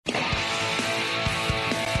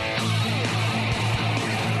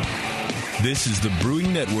This is the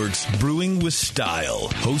Brewing Network's Brewing with Style,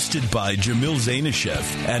 hosted by Jamil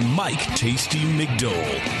Zainasheff and Mike Tasty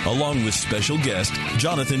McDole, along with special guest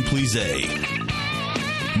Jonathan Plise.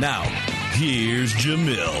 Now, here's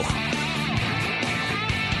Jamil.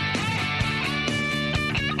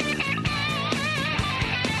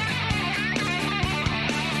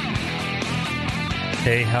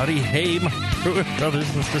 Hey, howdy, hey, my brewing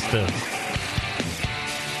brothers and sisters.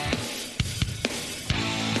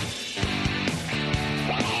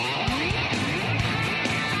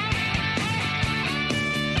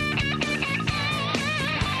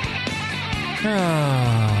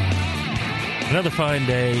 Another fine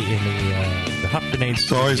day in the Hop Grenade It's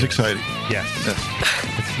always exciting. Yes.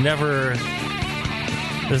 It's never,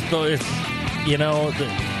 it's you know,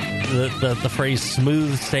 the phrase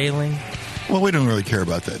smooth sailing. Well, we don't really care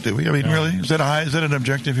about that, do we? I mean, really? Is that an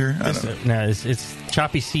objective here? I don't know. No, it's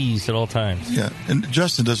choppy seas at all times. Yeah, and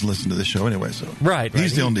Justin doesn't listen to the show anyway, so right.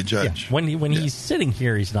 He's the only judge. Yeah. When he's sitting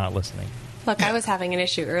here, he's not listening. Look, I was having an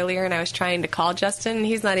issue earlier, and I was trying to call Justin, and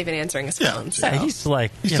he's not even answering his phone. So. Yeah, he's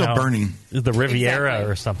like, he's still burning. The Riviera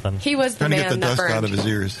or something. He was the trying man to get the that dust burned. out of his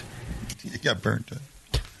ears. He got burnt.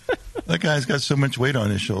 That guy's got so much weight on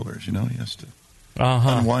his shoulders, you know. He has to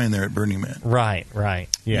unwind there at Burning Man. Right.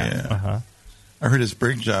 Yeah. I heard his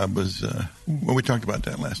brake job was, well, we talked about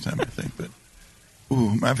that last time, I think, but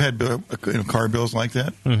I've had car bills like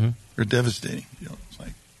that. Mm-hmm. They're devastating. You know, it's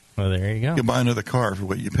like, well, there you go. You buy another car for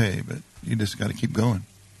what you pay, but you just got to keep going.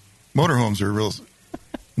 Motorhomes are real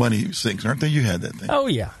money sinks, aren't they? You had that thing. Oh,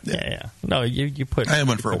 yeah. No, you put, I had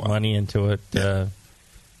one for a while. Money into it. Yeah.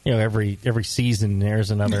 Every season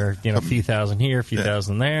there's another, few thousand here, a few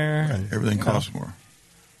thousand there. Right. And, everything costs more.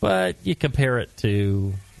 But you compare it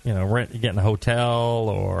to, getting a hotel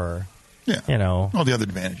or, all the other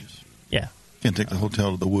advantages. Yeah. Can't take the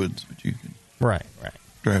hotel to the woods, but you can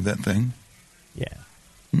drive that thing. Yeah.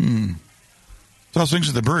 So how's things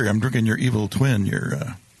at the brewery? I'm drinking your Evil Twin.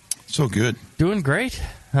 You're so good. Doing great.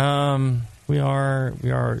 We are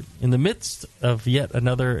in the midst of yet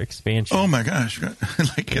another expansion. Oh my gosh!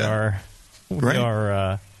 We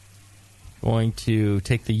are going to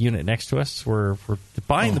take the unit next to us. We're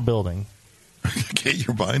buying the building. Okay,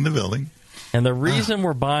 you're buying the building. And the reason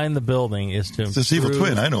we're buying the building is to improve this Evil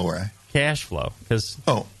Twin. I know why. Cash flow.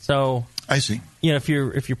 So I see. If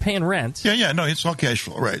you're paying rent. Yeah. No, it's all cash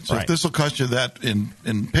flow, right? So if this will cost you that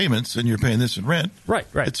in payments, and you're paying this in rent, right.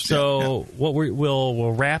 What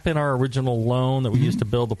we'll wrap in our original loan that we used to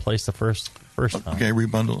build the place the first time. Okay,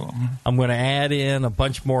 rebundle. I'm going to add in a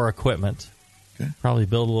bunch more equipment. Okay. Probably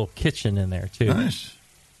build a little kitchen in there too. Nice.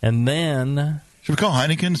 And then. Should we call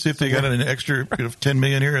Heineken and see if they got an extra $10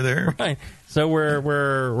 million here or there? Right. So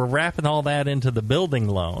we're wrapping all that into the building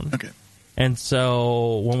loan. Okay. And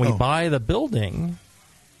so when we buy the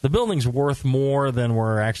building's worth more than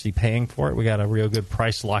we're actually paying for it. We got a real good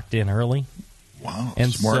price locked in early. Wow,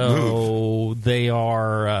 and smart move. They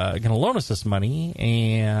are going to loan us this money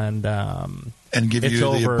and give you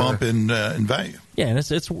the bump in value. Yeah, and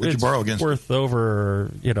it's worth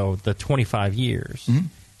over the 25 years. Mm-hmm.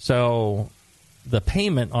 So the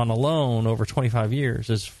payment on a loan over 25 years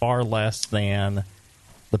is far less than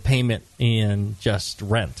the payment in just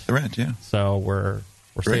rent. The rent, yeah. So we're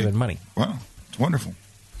saving money. Wow, it's wonderful.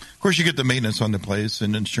 Of course, you get the maintenance on the place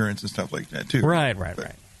and insurance and stuff like that too. Right.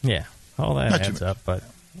 Yeah, all that adds up, but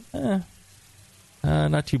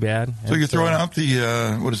not too bad. So you're throwing out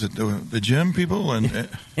the gym people and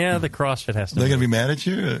the CrossFit has to. They're going to be mad at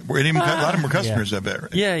you. A lot of them are customers, I bet.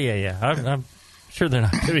 Right? Yeah. I'm sure they're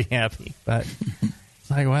not going to be happy, but it's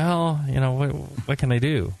like, well, what can they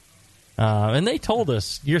do? And they told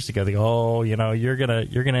us years ago, they go, you're gonna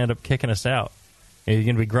end up kicking us out. You're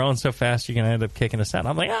gonna be growing so fast, you're gonna end up kicking us out. And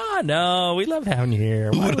I'm like, no, we love having you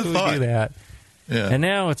here. Why would we do that? Yeah. And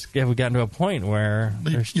now we've gotten to a point where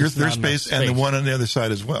there's space and the one on the other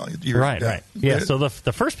side as well. Right. Yeah. So the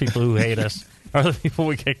first people who hate us are the people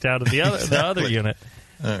we kicked out of the other unit.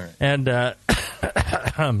 All right. And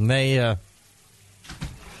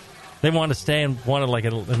they wanted to stay and wanted like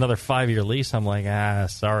another 5-year lease. I'm like,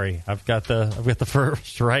 sorry, I've got the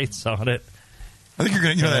first rights on it. I think you're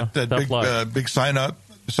going to, that big sign up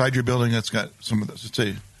beside your building that's got some of those. Let's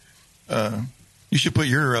say, you should put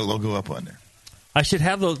your logo up on there. I should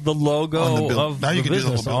have the logo of the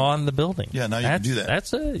business on the building. Yeah, now you can do that.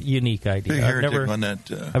 That's a unique idea. Big heretic on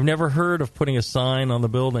that. I've never heard of putting a sign on the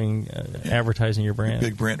building advertising your brand.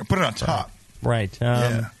 Big brand. Put it on top. Right.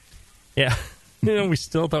 Yeah. We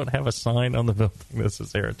still don't have a sign on the building. This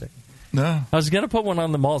is irritating. No. I was going to put one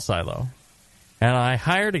on the malt silo, and I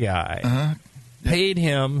hired a guy, paid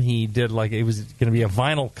him. He did it was going to be a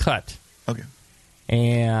vinyl cut. Okay.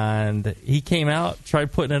 And he came out,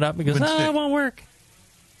 tried putting it up, and he goes, "No, it won't work."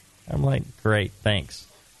 I'm like, "Great, thanks."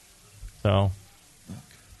 So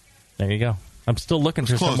there you go. I'm still looking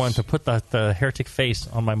for someone to put the heretic face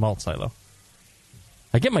on my malt silo.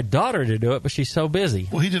 I get my daughter to do it, but she's so busy.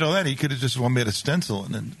 Well, he did all that. He could have just made a stencil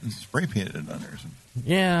and then spray painted it on there.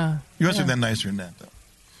 Yeah. You want something nicer than that, though.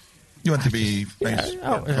 You want it to be nice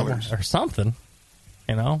colors. Or something.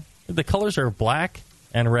 You know? The colors are black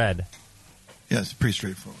and red. Yes, pretty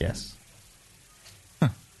straightforward. Yes.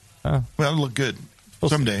 Well, it'll look good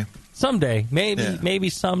someday. Someday. Maybe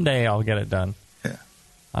someday I'll get it done. Yeah.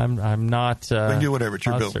 I'm not we can do whatever. It's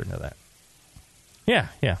your bill. certain of that. Yeah.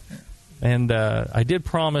 And I did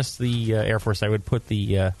promise the Air Force I would put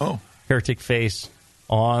the heretic face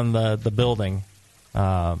on the building.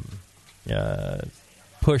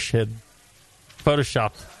 Push had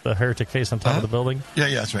photoshopped the heretic face on top of the building. Yeah,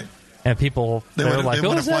 that's right. And people, they were like,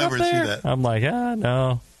 "Oh, is that up there?" That. I'm like,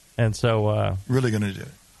 no. And so... really going to do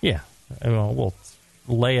it. Yeah. We'll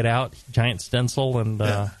lay it out, giant stencil, and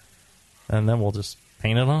then we'll just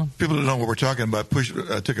paint it on. People don't know what we're talking about.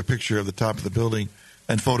 Took a picture of the top of the building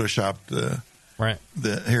and photoshopped the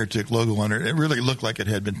heretic logo on it. It really looked like it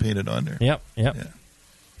had been painted on there. Yep. Yeah.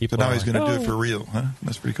 So now he's going to do it for real, huh?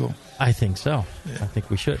 That's pretty cool. I think so. Yeah. I think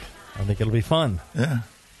we should. I think it'll be fun. Yeah.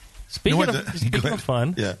 Speaking of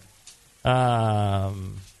fun,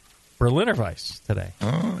 Berliner Weisse today.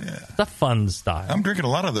 Oh, yeah. It's a fun style. I'm drinking a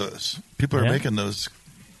lot of those. People are making those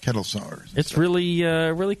kettle sours. It's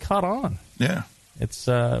really caught on. Yeah. It's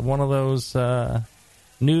one of those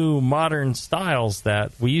new modern styles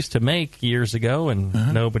that we used to make years ago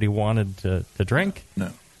and nobody wanted to drink. No.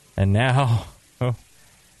 And now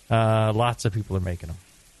lots of people are making them.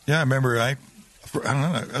 Yeah, I remember I don't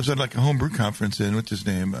know. I was at like a homebrew conference in, what's his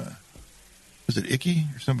name? Was it Icky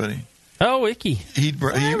or somebody? Oh, Icky. He did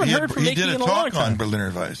a talk on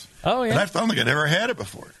Berliner Weisse. Oh, yeah. And I don't think I'd ever had it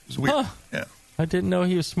before. It was weird. Huh. Yeah. I didn't know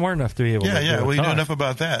he was smart enough to be able to do it. Well, he knew enough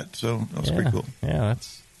about that, so that was pretty cool. Yeah,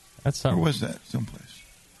 that's something. Where was that? Someplace.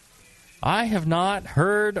 I have not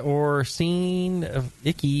heard or seen of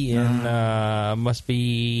Icky in must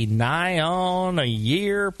be nigh on a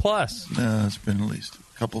year plus. No, it's been at least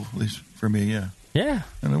a couple, at least for me, yeah. Yeah.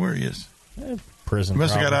 I don't know where he is. Prison. He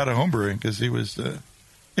must have got out of homebrewing because he was,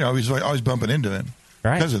 he was always bumping into him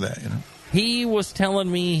because of that, He was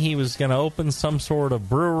telling me he was going to open some sort of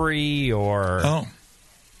brewery or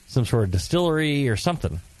some sort of distillery or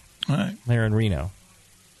something there in Reno.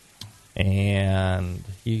 And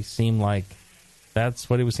he seemed like that's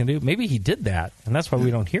what he was going to do. Maybe he did that, and that's why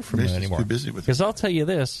we don't hear from him anymore. Too busy with it. Because I'll tell you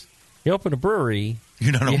this, you open a brewery,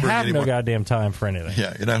 you have no goddamn time for anything.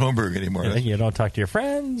 Yeah, you're not homebrewing anymore. You don't talk to your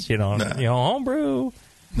friends, you don't homebrew,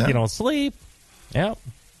 you don't sleep. Yep.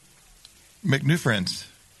 Make new friends.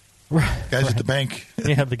 Guys at the bank.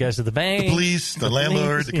 You have the guys at the bank. The police, the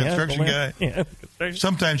landlord, the construction guy. Yeah,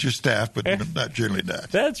 sometimes your staff, but not generally not.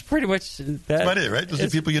 That's pretty much... That's about it, right? Those are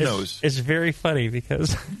the people you know. It's very funny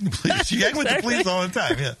because... You act with the police all the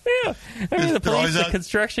time, yeah. Yeah. I mean, the police, the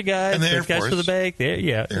construction guys, and the Air guys Force. to the bank.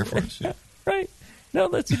 Yeah. Air Force, yeah. Right. No,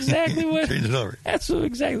 that's exactly what... Change it over. That's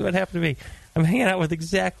exactly what happened to me. I'm hanging out with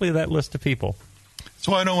exactly that list of people.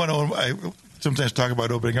 So I don't want to... sometimes talk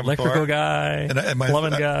about opening up electrical a bar. guy, and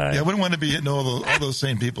plumbing guy. I wouldn't want to be hitting all those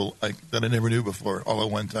same people that I never knew before all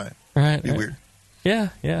at one time. Right. It'd be weird. Yeah.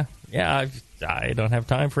 I don't have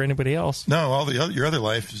time for anybody else. No, your other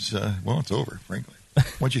life is it's over. Frankly,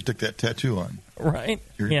 once you took that tattoo on, right?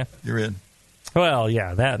 You're in. Well,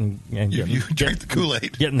 yeah, that and you drank the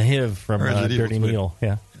Kool-Aid, getting the HIV from Dirty Neil.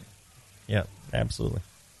 Yeah, absolutely.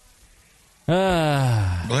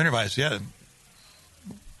 Berliner Weisse, yeah.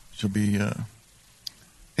 Should be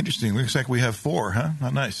interesting. Looks like we have 4, huh?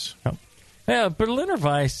 Not nice. Yeah, Berliner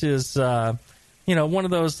Weisse is, one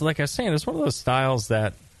of those, like I was saying, it's one of those styles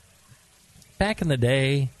that back in the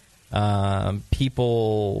day,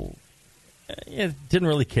 people didn't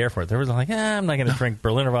really care for it. They were like, I'm not going to drink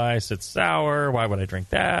Berliner Weisse. It's sour. Why would I drink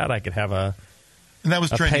that? I could have a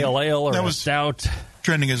pale ale or a stout.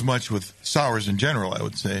 Trending as much with sours in general, I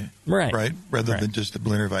would say. Right? Rather than just the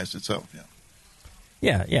Berliner Weisse itself,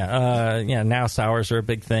 Yeah. Now sours are a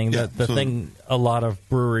big thing. The thing a lot of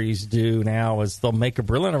breweries do now is they'll make a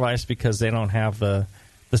Berliner Weisse because they don't have the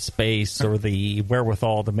space or the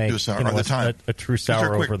wherewithal to make a true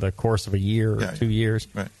sour over the course of a year or 2 years.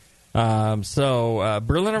 Right. So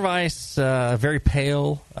Berliner Weisse, very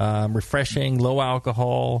pale, refreshing, low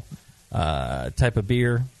alcohol type of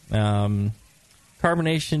beer.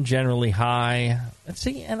 Carbonation generally high.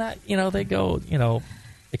 They go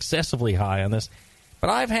excessively high on this. But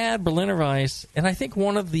I've had Berliner Weisse, and I think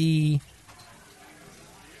one of the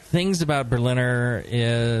things about Berliner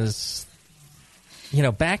is,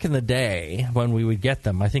 back in the day when we would get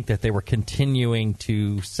them, I think that they were continuing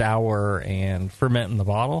to sour and ferment in the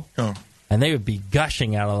bottle. Oh. And they would be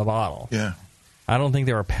gushing out of the bottle. Yeah. I don't think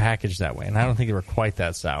they were packaged that way, and I don't think they were quite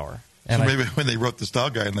that sour. And so maybe when they wrote the style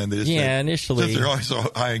guideline, they just said, initially, since they're always so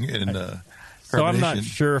high in so I'm not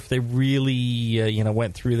sure if they really,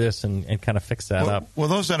 went through this and kind of fixed that up. Well,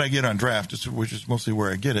 those that I get on draft, which is mostly where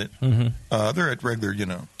I get it, they're at regular,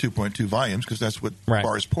 2.2 volumes because that's what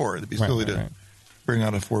bars pour. It'd be silly to bring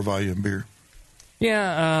out a 4-volume beer.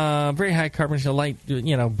 Yeah, very high carbonation, light,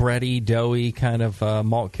 bready, doughy kind of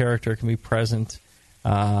malt character can be present.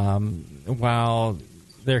 While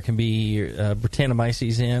there can be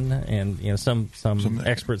Brettanomyces in, and some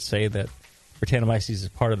experts say that Brettanomyces is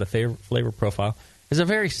part of the flavor profile. It's a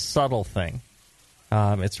very subtle thing.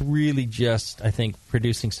 It's really just, I think,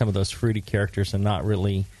 producing some of those fruity characters and not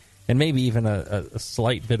really, and maybe even a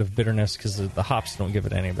slight bit of bitterness because the hops don't give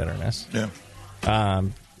it any bitterness. Yeah.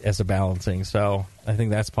 As a balancing, so I think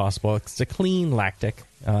that's possible. It's a clean lactic.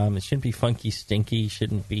 It shouldn't be funky, stinky.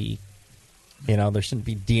 Shouldn't be, there shouldn't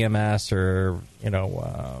be DMS or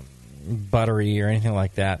buttery or anything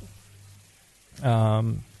like that.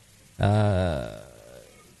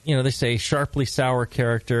 They say sharply sour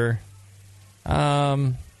character.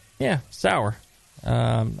 Sour.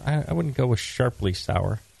 I wouldn't go with sharply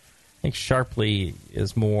sour. I think sharply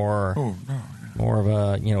is more. Oh no. More of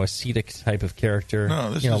a acetic type of character.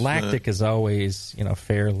 No, this lactic is always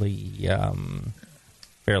fairly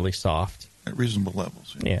soft at reasonable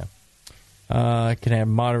levels. Yeah, it can have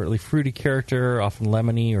moderately fruity character, often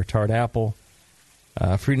lemony or tart apple.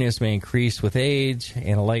 Fruitiness may increase with age,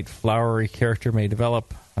 and a light flowery character may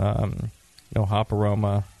develop. No hop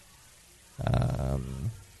aroma.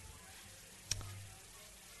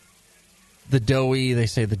 The doughy, they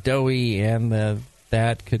say the doughy and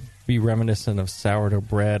that could be reminiscent of sourdough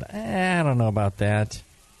bread. I don't know about that.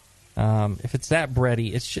 If it's that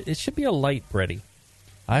bready, it should be a light bready.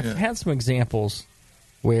 I've had some examples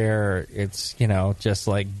where it's just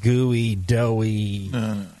like gooey, doughy.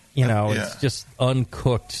 It's just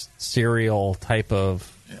uncooked cereal type of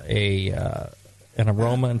an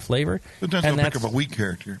aroma and flavor. Sometimes they'll pick up a wheat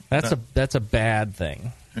character. That's a bad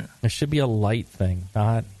thing. Yeah. It should be a light thing,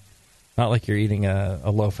 not like you're eating a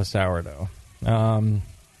loaf of sourdough.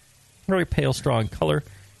 Very pale, strong color.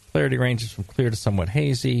 Clarity ranges from clear to somewhat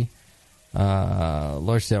hazy.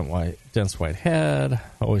 Large, dense white head.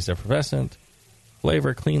 Always effervescent.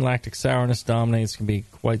 Flavor, clean lactic sourness dominates. Can be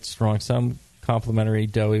quite strong. Some complementary,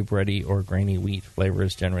 doughy, bready, or grainy wheat flavor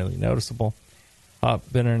is generally noticeable. Hop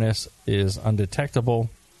bitterness is undetectable.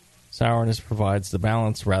 Sourness provides the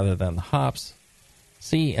balance rather than the hops.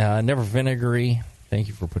 C, never vinegary. Thank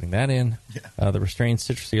you for putting that in. Yeah. The restrained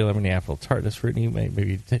citrusy, lemony, apple tartness, fruity may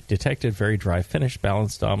be detected. Very dry finish,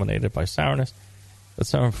 balance dominated by sourness, but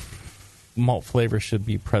some malt flavor should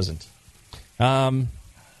be present. What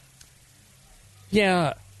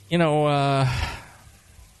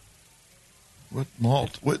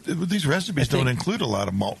malt? These recipes don't include a lot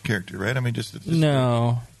of malt character, right? I mean, just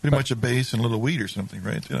no, pretty much a base and a little wheat or something,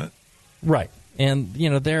 right? Right, and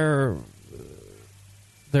they're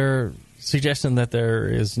suggesting that there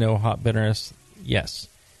is no hop bitterness. Yes,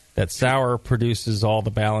 that sour produces all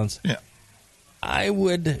the balance. Yeah, I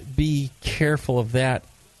would be careful of that.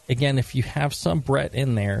 Again, if you have some Brett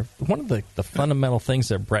in there, one of the fundamental things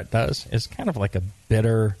that Brett does is kind of like a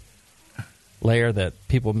bitter layer that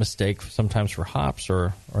people mistake sometimes for hops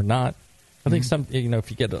or not. I think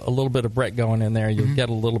if you get a little bit of Brett going in there, you'll get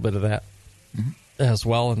a little bit of that as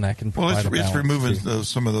well, and that can provide a balance. It's removing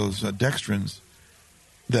some of those dextrins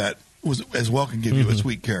that as well can give you a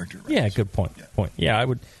sweet character. Right? Yeah, good point. Yeah, I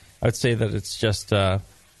would say that it's just the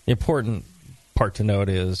important part to note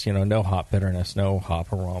is no hop bitterness, no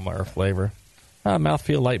hop aroma or flavor.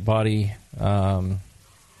 Mouthfeel, light body, no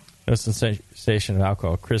sensation of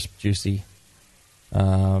alcohol, crisp, juicy.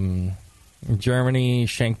 Germany,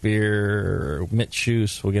 Schenk beer,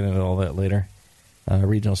 Mitschus. We'll get into all that later.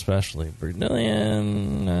 Regional specialty,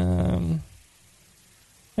 Brazilian,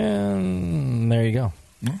 and there you go.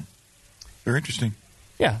 Mm. Very interesting.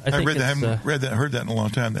 Yeah, I haven't heard that in a long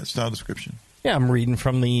time. That style description. Yeah, I'm reading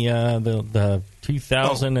from the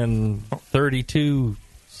 2032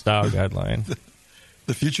 style guideline.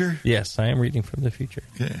 The future? Yes, I am reading from the future.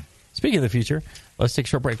 Okay. Speaking of the future, let's take a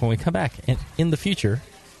short break. When we come back, in the future,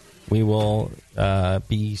 we will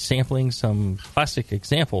be sampling some classic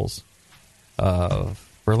examples of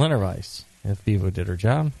Berliner Weisse. If Bevo did her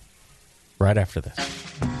job, right after this.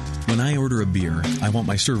 When I order a beer, I want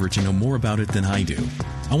my server to know more about it than I do.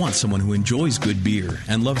 I want someone who enjoys good beer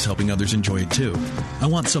and loves helping others enjoy it too. I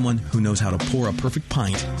want someone who knows how to pour a perfect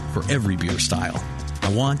pint for every beer style.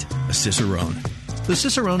 I want a Cicerone. The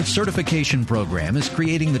Cicerone Certification Program is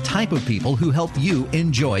creating the type of people who help you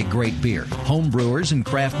enjoy great beer. Home brewers and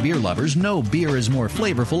craft beer lovers know beer is more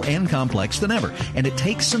flavorful and complex than ever, and it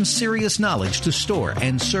takes some serious knowledge to store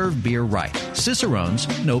and serve beer right. Cicerones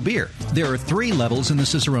know beer. There are 3 levels in the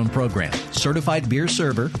Cicerone program: Certified Beer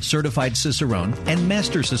Server, Certified Cicerone, and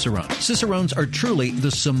Master Cicerone. Cicerones are truly the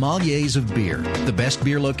sommeliers of beer. The best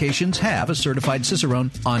beer locations have a Certified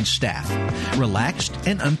Cicerone on staff. Relaxed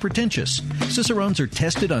and unpretentious. Cicerones are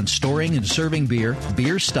tested on storing and serving beer,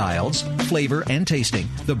 beer styles, flavor and tasting,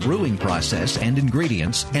 the brewing process and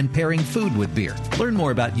ingredients, and pairing food with beer. Learn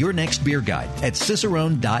more about your next beer guide at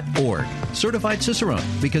cicerone.org. Certified Cicerone,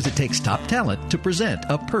 because it takes top talent to present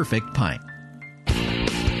a perfect pint.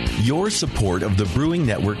 Your support of the Brewing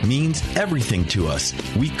Network means everything to us.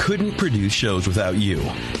 We couldn't produce shows without you.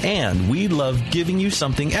 And we love giving you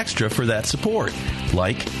something extra for that support,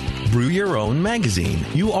 like Brew Your Own magazine.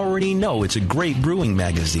 You already know it's a great brewing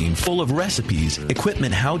magazine full of recipes,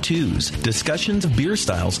 equipment how-tos, discussions of beer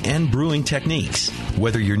styles, and brewing techniques.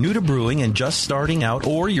 Whether you're new to brewing and just starting out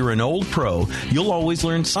or you're an old pro, you'll always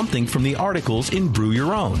learn something from the articles in Brew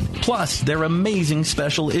Your Own. Plus, there are amazing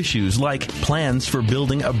special issues like plans for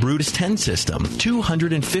building a Brutus 10 system,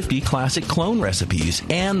 250 classic clone recipes,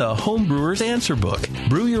 and the Homebrewer's Answer Book.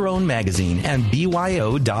 Brew Your Own magazine and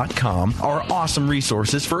BYO.com are awesome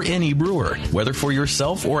resources for any brewer, whether for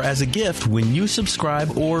yourself or as a gift. When you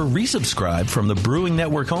subscribe or resubscribe from the Brewing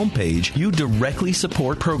Network homepage, you directly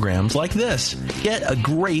support programs like this. Get a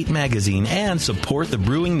great magazine and support the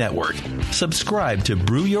Brewing Network. Subscribe to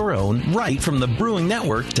Brew Your Own right from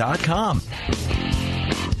thebrewingnetwork.com.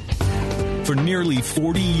 For nearly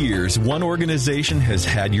 40 years, one organization has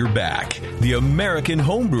had your back. The American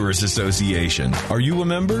Homebrewers Association. Are you a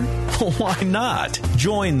member? Why not?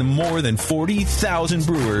 Join the more than 40,000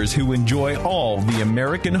 brewers who enjoy all the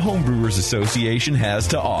American Homebrewers Association has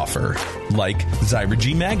to offer. Like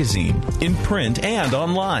Zymergy Magazine, in print and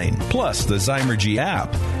online, plus the Zymergy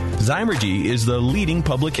app. Zymergy is the leading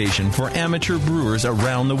publication for amateur brewers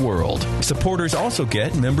around the world. Supporters also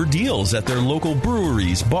get member deals at their local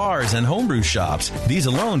breweries, bars, and homebrew shops. These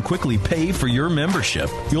alone quickly pay for your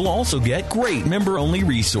membership. You'll also get great member-only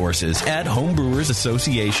resources at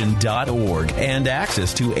homebrewersassociation.org and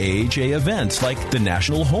access to AHA events like the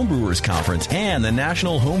National Homebrewers Conference and the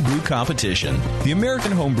National Homebrew Competition. The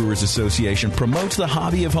American Homebrewers Association promotes the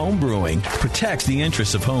hobby of homebrewing, protects the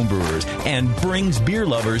interests of homebrewers, and brings beer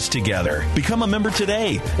lovers together. Become a member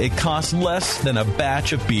today. It costs less than a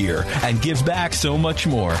batch of beer and gives back so much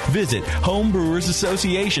more. Visit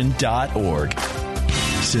homebrewersassociation.org.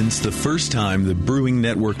 Since the first time the Brewing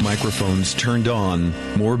Network microphones turned on,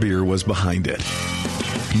 More Beer was behind it.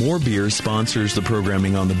 More Beer sponsors the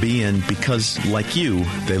programming on the BN because, like you,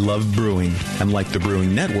 they love brewing. And like the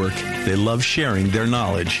Brewing Network, they love sharing their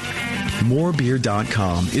knowledge.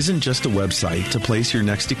 Morebeer.com isn't just a website to place your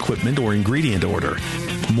next equipment or ingredient order.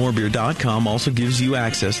 Morebeer.com also gives you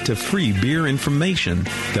access to free beer information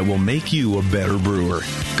that will make you a better brewer.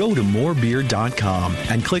 Go to morebeer.com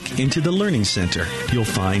and click into the Learning Center. You'll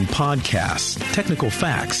find podcasts, technical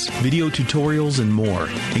facts, video tutorials, and more,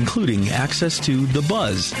 including access to The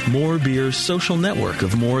Buzz, More Beer's social network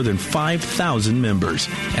of more than 5,000 members.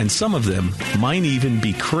 And some of them might even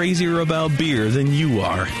be crazier about beer than you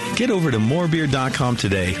are. Get over to morebeer.com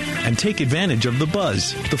today and take advantage of The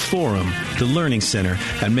Buzz, the forum, the Learning Center,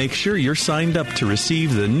 and make sure you're signed up to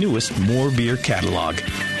receive the newest More Beer catalog.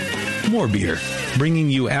 More Beer,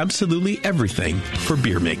 bringing you absolutely everything for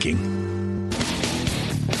beer making.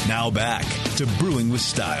 Now back to Brewing with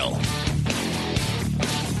Style.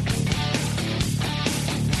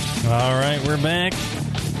 All right, we're back.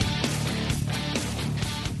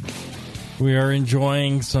 We are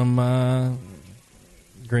enjoying some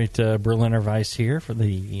great Berliner Weisse here for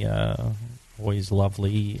the always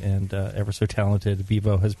lovely and ever so talented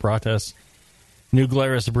Bevo has brought us. New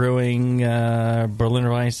Glarus Brewing Berliner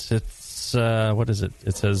Weisse. It's what is it?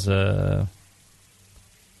 It says New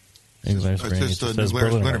Glarus Brewing. It says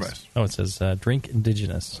Berliner Weisse. Oh, it says drink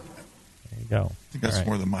indigenous. There you go. I think that's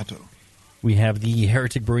more the motto. We have the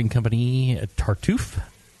Heretic Brewing Company Tartuffe.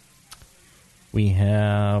 We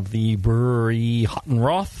have the brewery Hot and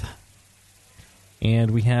Roth.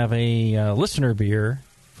 And we have a listener beer,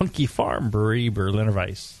 Funky Farm Brewery Berliner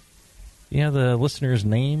Weisse. Do you have the listener's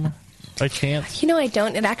name by chance? You know, I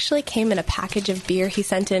don't. It actually came in a package of beer he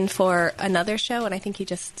sent in for another show, and I think he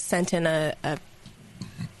just sent in a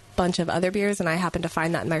bunch of other beers, and I happened to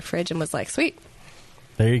find that in my fridge and was like, sweet.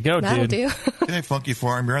 There you go, That'll dude. do. Okay, Funky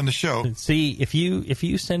Farm, you're on the show. See, if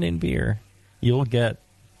you send in beer, you'll get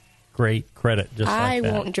great credit. Just I like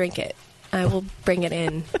that. won't drink it. I will bring it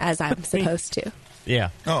in as I'm supposed to. Yeah.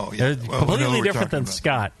 Oh, yeah. They're Well, completely we know what we're different than talking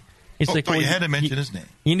about. Scott. He's like, you had to mention his name.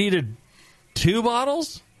 You needed 2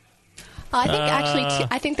 bottles?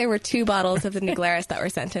 I think there were 2 bottles of the New Glarus that were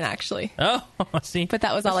sent in, actually. Oh, see. But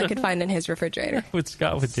that was all I could find in his refrigerator. What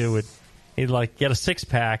Scott would do he'd like get a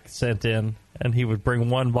 6-pack sent in, and he would bring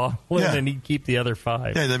 1 bottle in, and he'd keep the other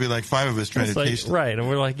 5. Yeah, there'd be like 5 of us trying to taste it. Right, and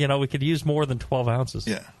we're like, we could use more than 12 ounces.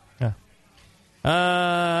 Yeah.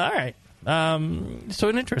 All right. So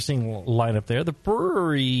an interesting lineup there. The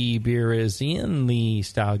brewery beer is in the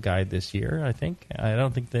style guide this year, I think. I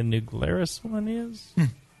don't think the New Glarus one is.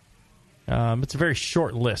 It's a very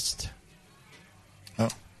short list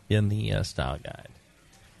in the style guide.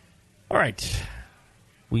 All right.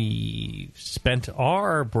 We spent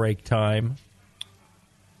our break time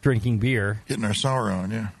drinking beer. Getting our sour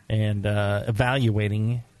on, yeah. And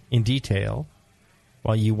evaluating in detail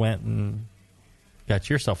while you went and got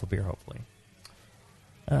yourself a beer, hopefully.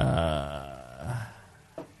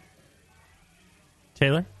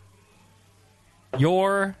 Taylor,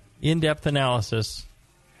 your in-depth analysis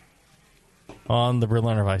on the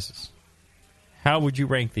Berliner Weisses. How would you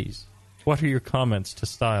rank these? What are your comments to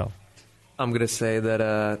style? I'm going to say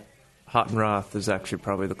that Hot and Roth is actually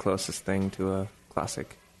probably the closest thing to a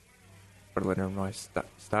classic Berliner Weisse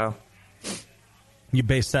style. You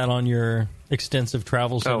base that on your extensive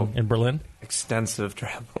travels in Berlin? Extensive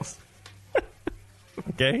travels.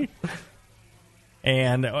 Okay.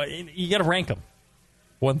 And you got to rank them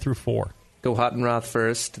 1 through 4. Go Hot and Roth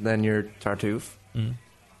first, then your Tartuffe.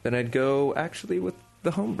 Then I'd go actually with the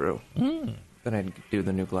homebrew. Then I'd do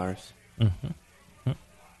the New Glarus.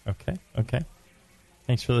 Okay.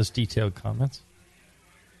 Thanks for those detailed comments.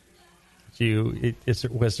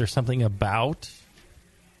 Was there something about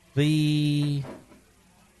the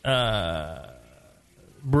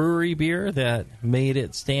brewery beer that made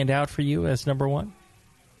it stand out for you as number 1?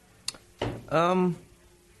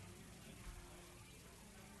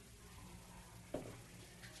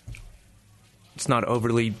 It's not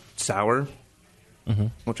overly sour,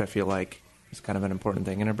 which I feel like is kind of an important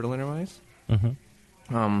thing in a Berliner Weisse.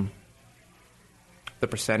 The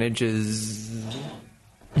percentage is...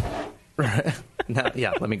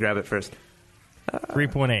 yeah, let me grab it first.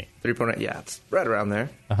 3.8. 3.8, yeah, it's right around there.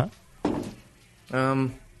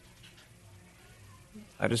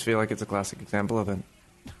 I just feel like it's a classic example of it.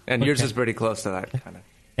 And yours is pretty close to that kind of.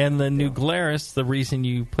 And the New Glarus, the reason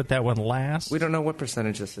you put that one last... We don't know what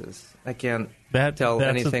percentage this is. I can't tell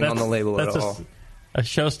anything on the label at all. A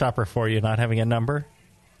showstopper for you, not having a number?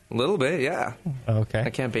 A little bit, yeah. Okay. I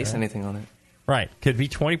can't base anything on it. Right. Could be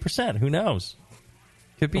 20%. Who knows?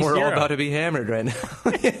 Could be We're 0. all about to be hammered right now.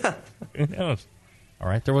 Yeah. Who knows? All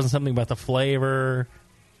right. There wasn't something about the flavor.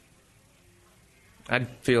 I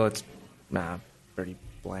feel it's pretty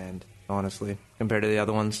bland, honestly, compared to the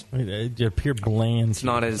other ones. It appear bland. It's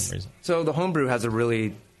not as... So the homebrew has a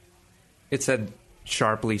really... It said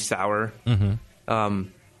sharply sour.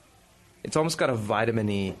 It's almost got a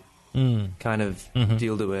vitamin-y kind of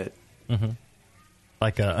deal to it.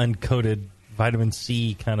 Like a uncoated vitamin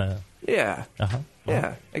C kind of... Yeah.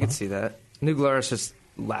 Yeah, I can see that. New Glarus just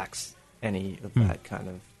lacks any of that kind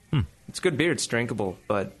of... It's good beer, it's drinkable,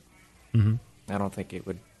 but I don't think it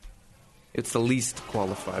would... It's the least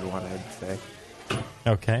qualified one, I'd say.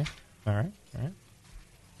 Okay. All right.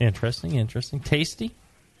 Interesting. Tasty?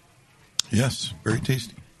 Yes, very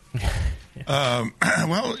tasty.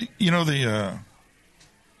 Well,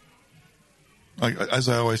 as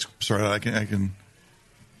I always start out, I can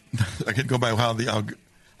go by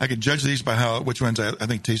I can judge these by which ones I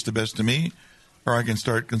think taste the best to me, or I can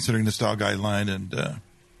start considering the style guideline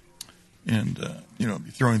and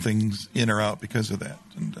throwing things in or out because of that.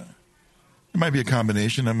 And it might be a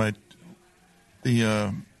combination.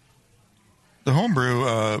 The homebrew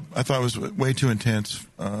I thought was way too intense,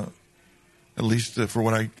 at least for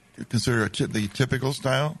what I consider the typical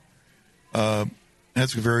style.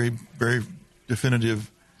 Has a very, very definitive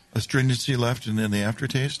astringency left in the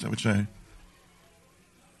aftertaste, which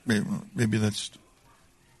maybe it's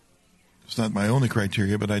not my only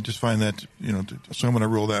criteria, but I just find that, so I'm going to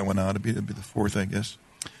rule that one out. It'd be the fourth, I guess.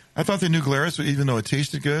 I thought the New Glarus, even though it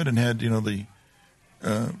tasted good and had, the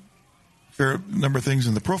fair number of things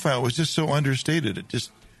in the profile, was just so understated. It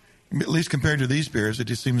just, at least compared to these beers, it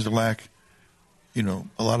just seems to lack, a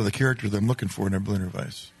lot of the character that I'm looking for in a Berliner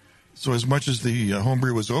Weisse. So as much as the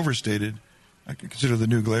homebrew was overstated, I consider the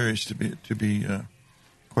New Glarus to be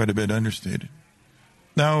quite a bit understated.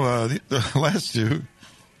 Now, the last two,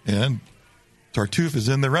 and Tartuffe is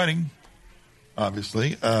in the running,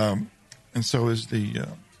 obviously, and so is the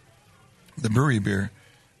brewery beer.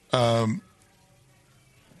 I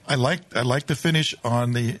like the finish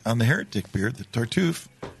on the Heretic beer, the Tartuffe,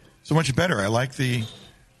 so much better. I like the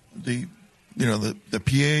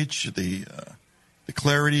pH, the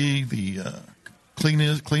clarity, the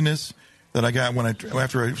cleanness that I got when I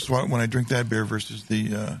drink that beer versus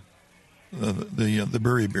the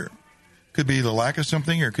brewery beer. Could be the lack of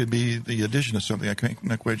something, or it could be the addition of something. I'm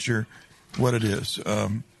not quite sure what it is.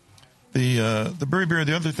 The brewery beer.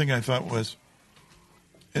 The other thing I thought was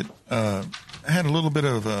it had a little bit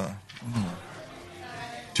of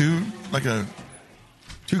too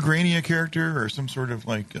grainy a character, or some sort of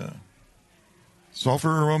like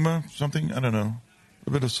sulfur aroma, something. I don't know,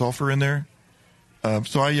 a bit of sulfur in there.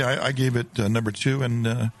 So I gave it number 2,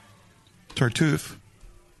 and Tartuffe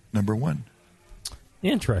number 1.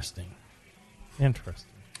 Interesting.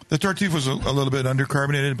 The Tartuffe was a little bit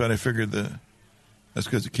undercarbonated, but I figured that's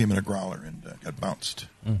because it came in a growler and got bounced.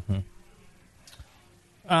 Mm-hmm.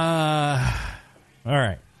 All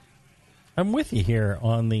right, I'm with you here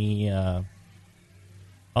on the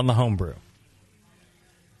homebrew.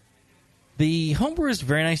 The homebrew is a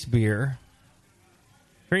very nice beer,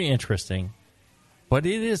 very interesting, but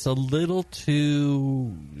it is a little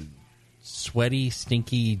too sweaty,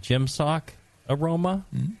 stinky gym sock aroma.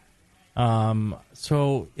 Mm-hmm.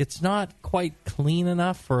 So it's not quite clean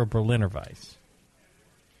enough for a Berliner Weisse.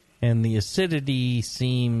 And the acidity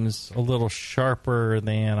seems a little sharper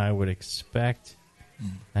than I would expect.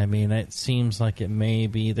 Mm. I mean, it seems like it may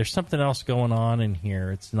be... There's something else going on in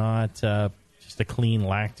here. It's not just a clean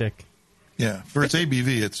lactic. Yeah, for its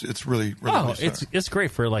ABV, it's really nice. It's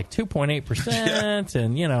great for like 2.8%.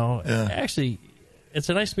 And, actually, it's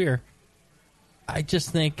a nice beer. I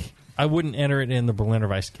just think I wouldn't enter it in the Berliner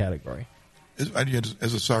Weisse category.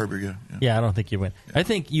 As a sour beer, yeah. I don't think you win. Yeah. I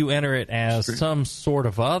think you enter it as some sort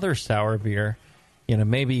of other sour beer.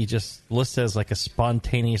 Maybe just list as like a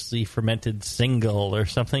spontaneously fermented single or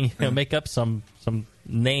something. Make up some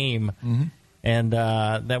name, mm-hmm. and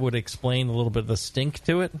that would explain a little bit of the stink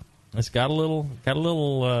to it. It's got a little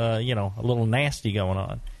a little nasty going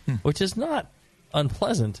on, which is not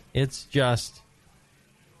unpleasant. It's just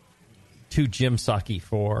too gym socky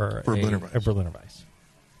for a Berliner Weisse.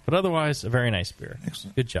 But otherwise, a very nice beer.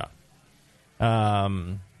 Excellent. Good job.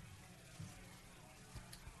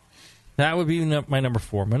 That would be my number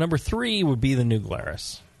 4. My number 3 would be the New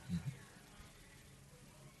Glarus. Mm-hmm.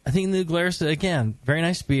 I think New Glarus, again, very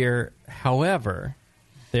nice beer. However,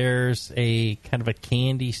 there's a kind of a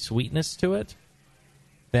candy sweetness to it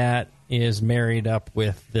that is married up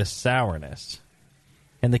with this sourness.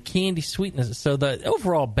 And the candy sweetness, so the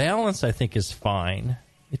overall balance, I think, is fine.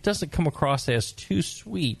 It doesn't come across as too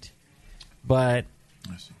sweet, but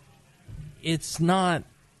it's not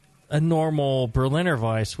a normal Berliner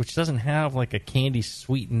Weisse, which doesn't have like a candy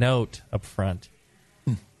sweet note up front.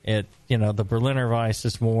 The Berliner Weisse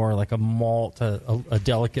is more like a malt, a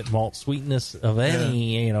delicate malt sweetness of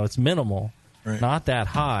any, it's minimal, not that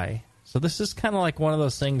high. So this is kind of like one of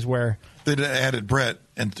those things where they'd added Brett,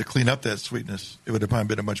 and to clean up that sweetness, it would have probably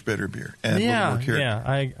been a much better beer. And a little more character.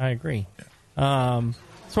 Yeah, I agree. Yeah.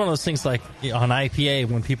 It's one of those things like on IPA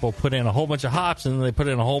when people put in a whole bunch of hops and then they put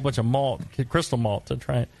in a whole bunch of malt, crystal malt, to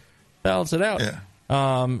try and balance it out. Yeah.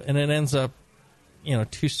 And it ends up,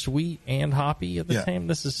 too sweet and hoppy at the time.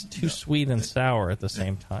 This is too sweet and sour at the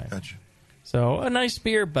same time. Gotcha. So a nice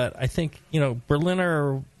beer, but I think,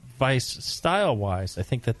 Berliner Weisse style-wise, I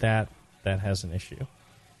think that has an issue.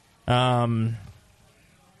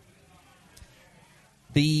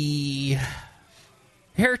 The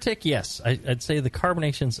Heretic, yes. I'd say the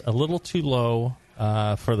carbonation's a little too low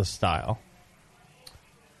for the style.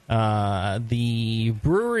 The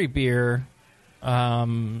brewery beer,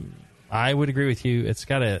 I would agree with you. It's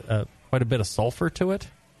got quite a bit of sulfur to it,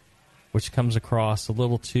 which comes across a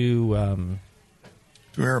little too...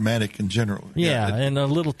 too aromatic in general. Yeah, and a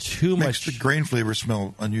little too much... Makes the grain flavor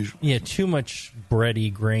smell unusual. Yeah, too much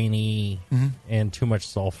bready, grainy, mm-hmm. and too much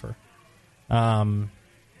sulfur.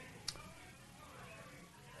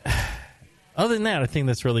 Other than that, I think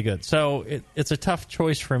that's really good. So it's a tough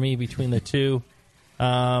choice for me between the two.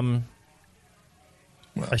 I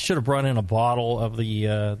should have brought in a bottle of the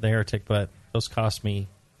Heretic, but those cost me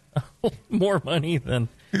more money than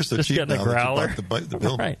just getting a growler.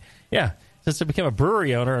 The right? Yeah. Since I became a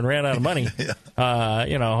brewery owner and ran out of money,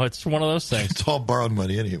 it's one of those things. It's all borrowed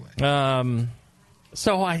money anyway.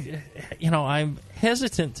 So I'm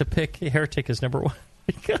hesitant to pick Heretic as number 1.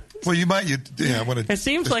 Well, you might. It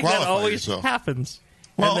seems like that always happens.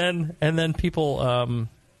 Well, and then people I'm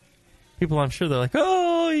sure they're like,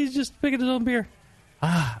 oh, he's just picking his own beer.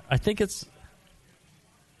 I think it's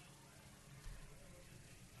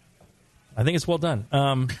well done.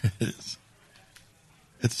 It is.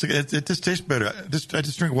 It just tastes better. I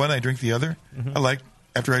just drink one, I drink the other. Mm-hmm.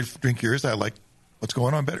 After I drink yours, I like what's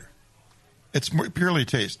going on better. It's more purely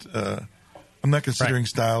taste. I'm not considering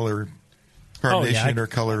style or carbonation or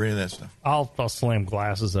color or any of that stuff. I'll slam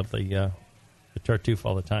glasses of the Tartuffe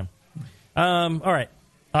all the time. All right.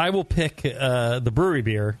 I will pick the brewery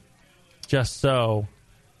beer just so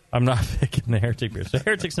I'm not picking the Heretic beer. So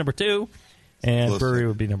Heretic's number 2, and brewery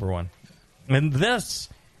would be number 1. And the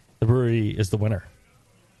brewery is the winner.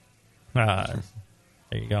 There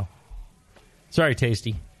you go. Sorry,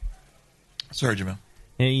 Tasty. Sorry, Jamil.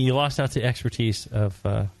 You lost out to expertise of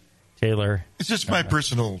Taylor. It's just my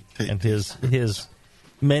personal taste. And his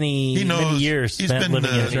many years spent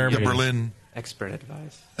living in Germany. Berlin. Expert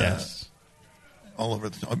advice. Yes. All over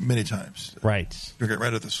many times. Right. Drink it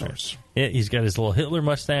right at the source. Yeah, he's got his little Hitler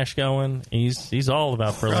mustache going. He's all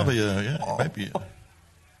about Berlin. Probably, it might be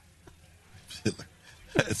Hitler.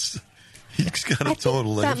 He's got a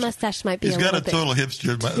total. That mustache might be. He's got a total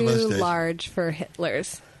hipster too mustache. large for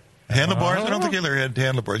Hitler's. Handlebars? I don't think Hitler had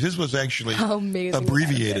handlebars. His was actually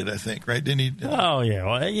abbreviated, I think, right? Didn't he? Oh yeah,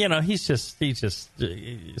 well, he's just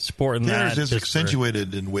sporting Hitler's that. Is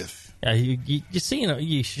accentuated in width. Yeah,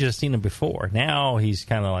 you should have seen him before. Now he's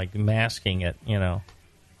kind of like masking it.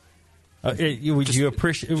 Would you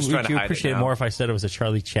appreciate more if I said it was a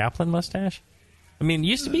Charlie Chaplin mustache? I mean, it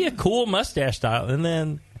used to be a cool mustache style, and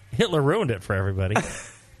then Hitler ruined it for everybody.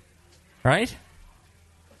 Right?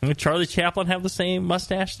 Did Charlie Chaplin have the same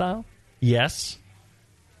mustache style? Yes.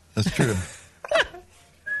 That's true.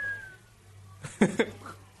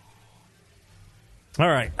 All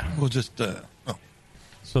right. We'll just...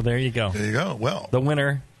 So there you go. There you go. Well. The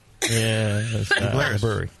winner is the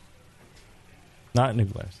brewery. Not New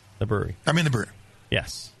Glarus. The brewery. I mean the brewery.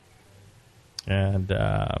 Yes. And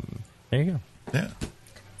there you go. Yeah.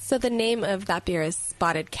 So the name of that beer is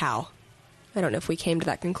Spotted Cow. I don't know if we came to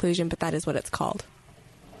that conclusion, but that is what it's called.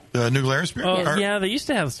 New Glarus beer? Oh, yeah, they used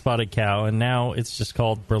to have Spotted Cow, and now it's just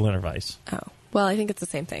called Berliner Weisse. Oh. Well, I think it's the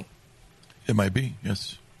same thing. It might be,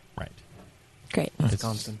 yes. Right. Great.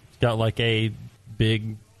 It's got like a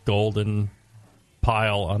big golden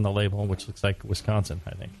pile on the label, which looks like Wisconsin,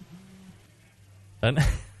 I think. And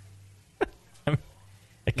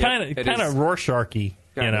it kind of Rorschach-y,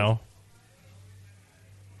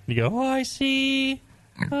 You go, oh, I see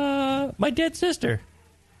my dead sister.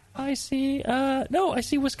 I see, I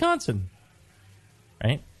see Wisconsin.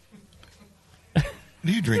 Right? What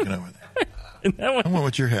are you drinking over there? I want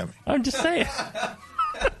what you're having. I'm just saying.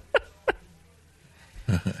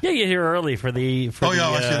 Yeah, you here early for the.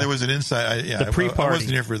 Actually, there was an inside. The pre-party. I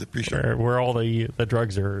wasn't here for the pre-show. Where all the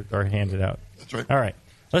drugs are handed out. That's right. All right.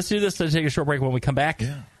 Let's do this. Let's take a short break. When we come back,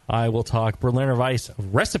 I will talk Berliner Weisse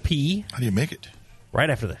recipe. How do you make it? Right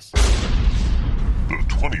after this. The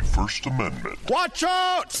 21st Amendment. Watch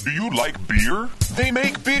out! Do you like beer? They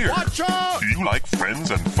make beer. Watch out! Do you like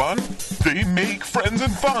friends and fun? They make friends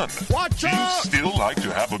and fun. Watch out! Do you still like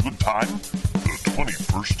to have a good time? The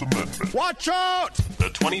 21st Amendment. Watch out! The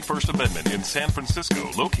 21st Amendment in San Francisco,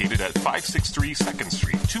 located at 563 2nd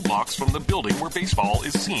Street, 2 blocks from the building where baseball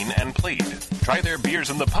is seen and played. Try their beers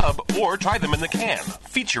in the pub or try them in the can,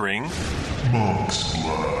 featuring Monk's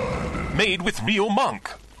Blood. Made with real monk.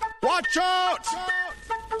 Watch out!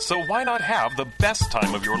 So why not have the best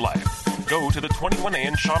time of your life? Go to the 21A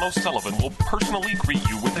and Sean O'Sullivan will personally greet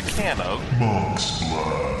you with a can of Monk's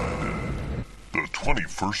Blood. The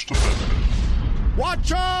 21st Amendment.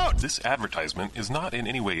 Watch out! This advertisement is not in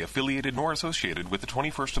any way affiliated nor associated with the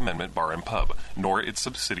 21st Amendment Bar and Pub, nor its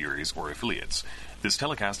subsidiaries or affiliates. This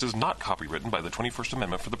telecast is not copywritten by the 21st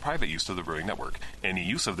Amendment for the private use of the Brewing Network. Any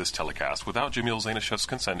use of this telecast without Jamil Zainashev's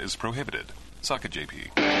consent is prohibited. Suck it,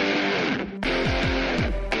 JP.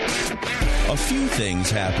 A few things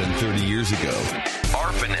happened 30 years ago.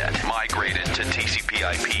 ARPANET migrated to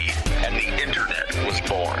TCP/IP, and the Internet was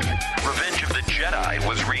born. Revenge of the Jedi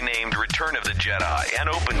was renamed Return of the Jedi and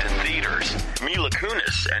opened in theaters. Mila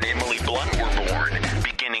Kunis and Emily Blunt were born,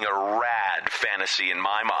 beginning a rad fantasy in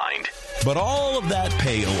my mind. But all of that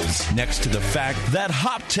pales next to the fact that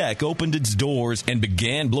Hop Tech opened its doors and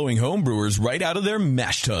began blowing homebrewers right out of their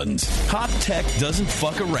mash tuns. Hop Tech doesn't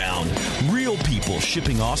fuck around. Real people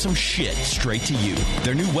shipping awesome shit straight to you.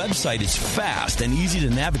 Their new website is fast and easy to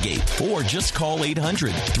navigate. Or just call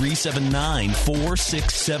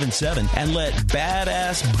 800-379-4677 and let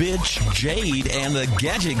badass bitch Jade and the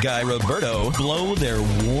gadget guy Roberto blow their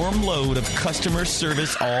warm load of customer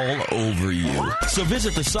service all over you. you. So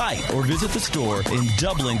visit the site or visit the store in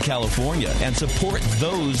Dublin, California, and support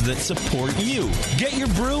those that support you. Get your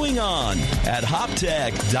brewing on at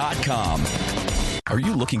hoptech.com. Are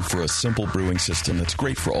you looking for a simple brewing system that's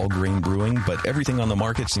great for all grain brewing, but everything on the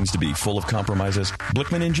market seems to be full of compromises?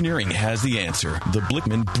 Blickman Engineering has the answer. The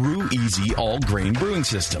Blickman Brew Easy All Grain Brewing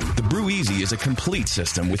System. The Brew Easy is a complete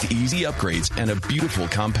system with easy upgrades and a beautiful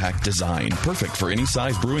compact design, perfect for any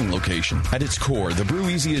size brewing location. At its core, the Brew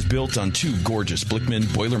Easy is built on two gorgeous Blickman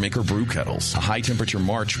Boilermaker brew kettles, a high-temperature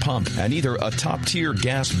March pump, and either a top-tier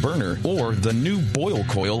gas burner or the new Boil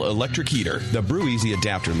Coil electric heater. The Brew Easy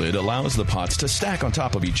adapter lid allows the pots to stack on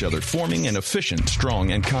top of each other, forming an efficient,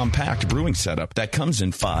 strong, and compact brewing setup that comes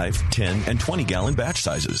in 5, 10, and 20-gallon batch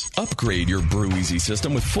sizes. Upgrade your Brew Easy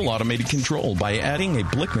system with full automated control by adding a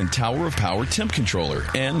Blickman Tower of Power temp controller,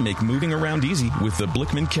 and make moving around easy with the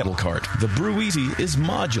Blickman Kettle Cart. The Brew Easy is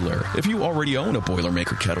modular. If you already own a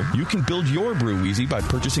Boilermaker kettle, you can build your Brew Easy by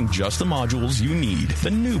purchasing just the modules you need.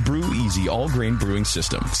 The new Brew Easy all-grain brewing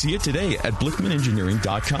system. See it today at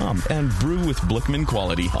BlickmanEngineering.com and brew with Blickman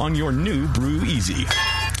quality on your new Brew Easy.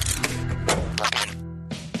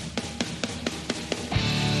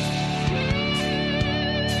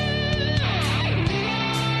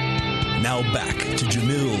 Now back to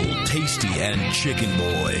Jamil, Tasty, and Chicken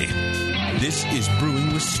Boy. This is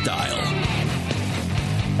Brewing with Style.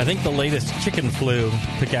 I think the latest chicken flu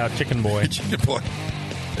took out Chicken Boy. Chicken Boy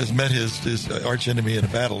has met his arch enemy in a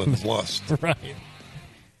battle and has lost. Right.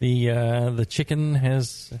 The chicken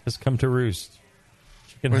has come to roost.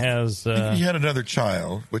 Chicken has... he had another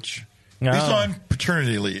child, which... He's on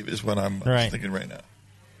paternity leave is what I'm thinking right now.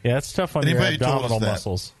 Yeah, it's tough on your abdominal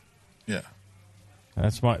muscles. Yeah.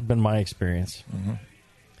 That's been my experience.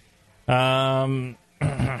 Mm-hmm.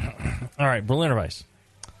 All right, Berliner Weisse.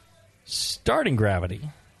 Starting gravity,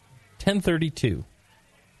 1032.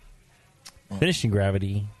 Finishing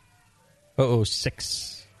gravity,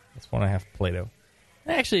 006. That's 1.5 Plato.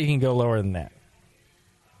 Actually, you can go lower than that.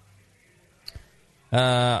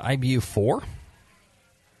 IBU 4.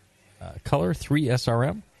 Color 3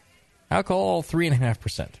 SRM. Alcohol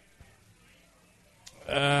 3.5%.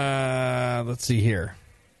 Let's see here.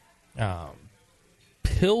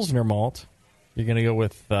 Pilsner malt. You're going to go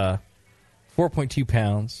with 4.2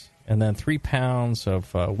 pounds, and then 3 pounds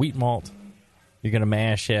of wheat malt. You're going to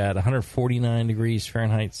mash at 149 degrees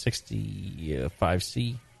Fahrenheit, 65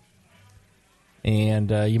 C. And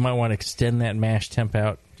you might want to extend that mash temp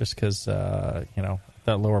out just because, that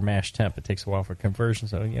lower mash temp, it takes a while for conversion.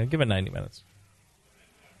 So, give it 90 minutes.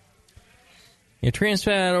 You transfer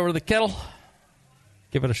that over to the kettle,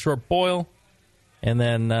 give it a short boil, and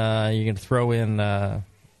then you're going to throw in at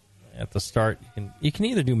the start. You can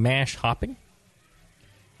either do mash hopping,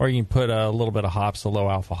 or you can put a little bit of hops, a low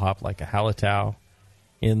alpha hop like a Hallertau,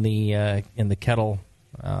 in the kettle,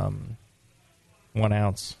 1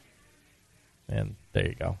 ounce, and there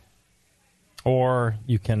you go. Or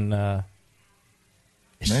you can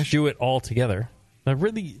stew it all together. Now,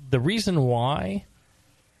 really, the reason why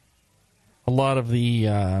a lot of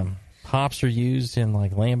the hops are used in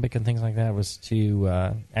like lambic and things like that was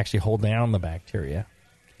to actually hold down the bacteria.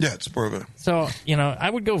 Yeah, it's more of a... So, I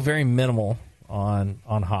would go very minimal on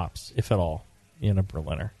hops, if at all, in a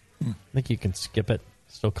Berliner. I think you can skip it,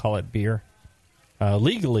 still call it beer.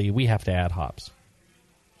 Legally, we have to add hops.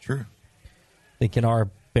 Sure. I think in our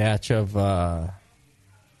batch of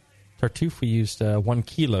Tartuffe, we used 1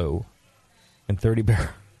 kilo in 30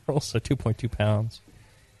 barrels, so 2.2 pounds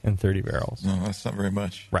in 30 barrels. No, that's not very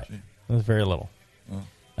much. Right. It was very little.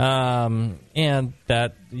 Oh. And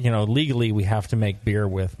that, legally we have to make beer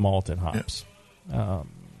with malt and hops. Yeah.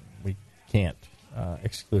 We can't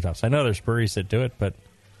exclude hops. I know there's breweries that do it, but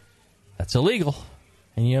that's illegal.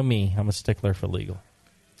 And you know me, I'm a stickler for legal.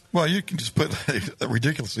 Well, you can just put a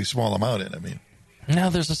ridiculously small amount in. I mean, no,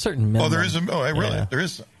 there's a certain minimum. Oh, there is really? There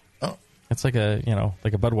is. Oh, it's like a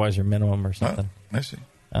Budweiser minimum or something. Oh, I see.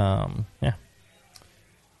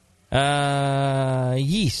 Yeah.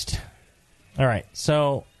 Yeast. All right,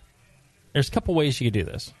 so there's a couple ways you could do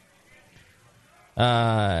this.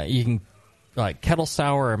 You can kettle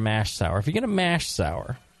sour or mash sour. If you're going to mash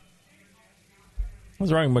sour, I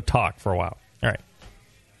was wrong with talk for a while. All right.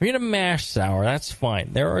 If you're going to mash sour, that's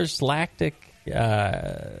fine. There is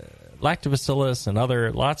lactobacillus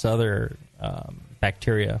and lots of other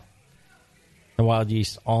bacteria and wild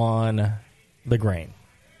yeast on the grain.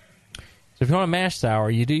 So if you want to mash sour,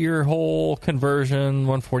 you do your whole conversion,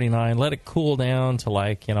 149, let it cool down to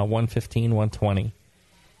 115, 120.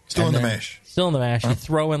 Still in the mash. Still in the mash. Huh? You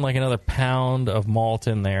throw in another pound of malt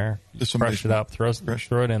in there. Just brush it up, throw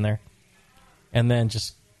it in there. And then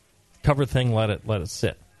just cover the thing, let it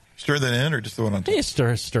sit. stir that in, or just throw it on top? You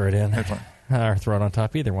stir it in, That's fine. or throw it on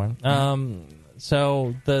top. Either one.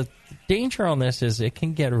 So the danger on this is it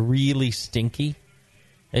can get really stinky.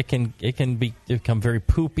 It can become very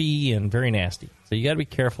poopy and very nasty. So you got to be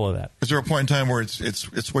careful of that. Is there a point in time where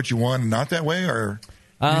it's what you want and not that way, or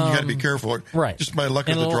you got to be careful? Right. Just by luck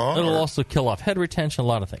of the draw. It'll also kill off head retention. A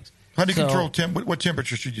lot of things. How do you control what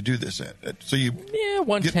temperature should you do this at? So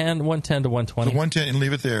 110 to 120. So 110 and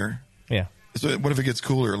leave it there. Yeah. So what if it gets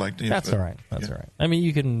cooler? That's all right. That's all right. I mean,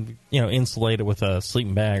 you can insulate it with a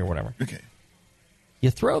sleeping bag or whatever. Okay. You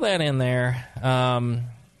throw that in there,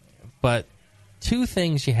 but two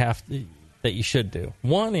things that you should do.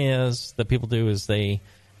 One is that people do is you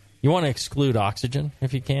want to exclude oxygen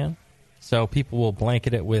if you can. So people will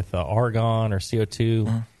blanket it with argon or CO2.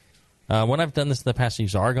 Uh-huh. When I've done this in the past, I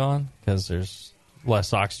use argon because there's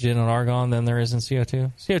less oxygen in argon than there is in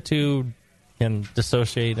CO2. CO2 can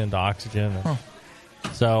dissociate into oxygen. Oh.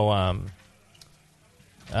 So,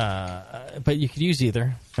 but you could use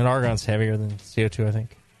either. And argon's heavier than CO2, I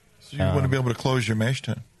think. So you want to be able to close your mash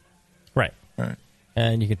tun. Right. Right.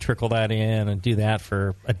 And you can trickle that in and do that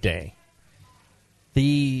for a day.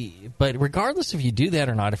 But regardless if you do that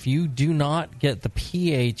or not, if you do not get the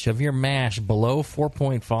pH of your mash below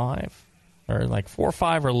 4.5 or like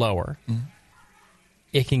 4.5 or lower,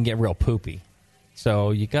 it can get real poopy.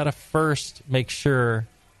 So you got to first make sure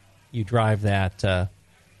you drive that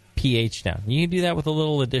pH down. You can do that with a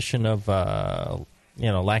little addition of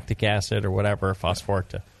lactic acid or whatever, phosphoric,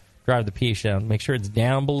 to drive the pH down. Make sure it's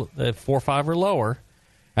down below 4.5 or lower,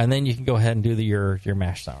 and then you can go ahead and do your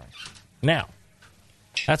mash souring. Now,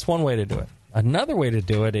 that's one way to do it. Another way to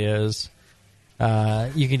do it is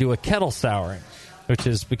you can do a kettle souring, which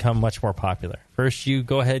has become much more popular. First, you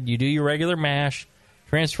go ahead, you do your regular mash,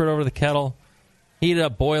 transfer it over to the kettle, heat it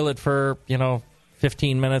up, boil it for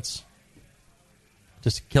 15 minutes,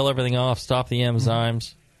 just to kill everything off, stop the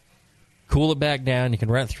enzymes, cool it back down. You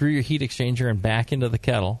can run it through your heat exchanger and back into the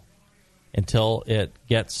kettle until it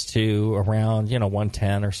gets to around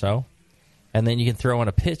 110 or so, and then you can throw in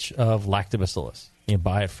a pitch of lactobacillus. You can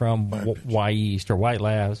buy it from Y Yeast or White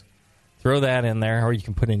Labs. Throw that in there, or you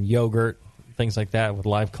can put in yogurt, things like that with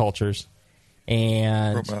live cultures.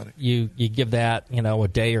 And you give that a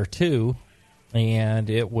day or two, and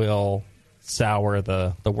it will sour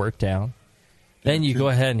the wort down. Then you go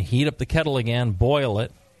ahead and heat up the kettle again, boil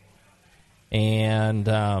it, and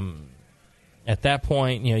at that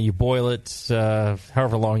point, you boil it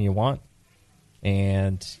however long you want,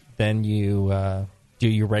 and then you do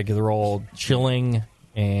your regular old chilling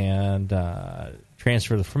and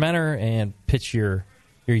transfer the fermenter and pitch your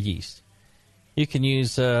yeast. You can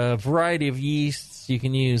use a variety of yeasts. You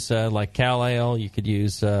can use like Cal Ale. You could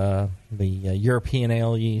use the European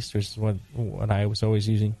Ale yeast, which is what I was always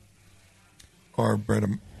using. Or bread.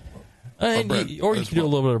 Or you could do a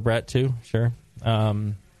little bit of Brett too. Sure.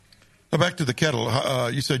 Now back to the kettle.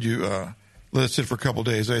 You said you let it sit for a couple of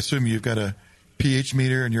days. I assume you've got a pH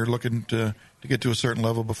meter and you're looking to get to a certain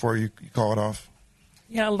level before you call it off.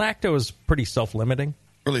 Yeah, lacto is pretty self-limiting.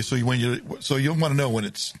 Really? So you want to know when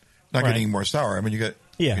it's not getting more sour. I mean, you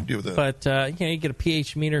can do the. But you get a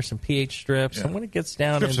pH meter, some pH strips, and when it gets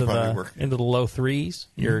down into the low threes,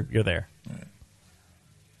 you're there. Right.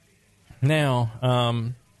 Now,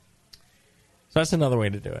 so that's another way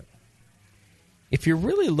to do it. If you're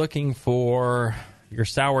really looking for your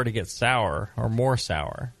sour to get sour or more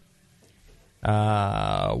sour,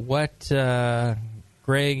 what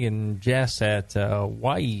Greg and Jess at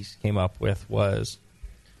Y Yeast came up with was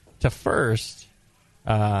to first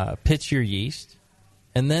pitch your yeast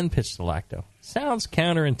and then pitch the lacto. Sounds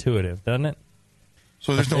counterintuitive, doesn't it?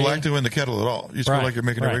 So there's no lacto in the kettle at all. You just feel like you're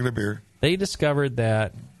making a regular beer. They discovered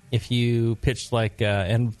that if you pitched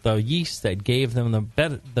and the yeast that gave them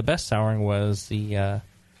the best souring was the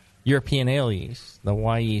European Ale yeast, the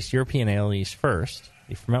Y Yeast European Ale yeast first.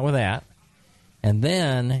 You ferment with that, and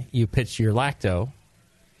then you pitch your lacto,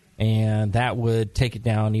 and that would take it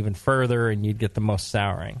down even further, and you'd get the most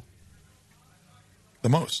souring. The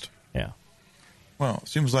most? Yeah. Well, it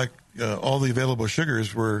seems like all the available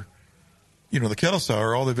sugars were, the kettle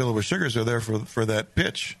sour, all the available sugars are there for that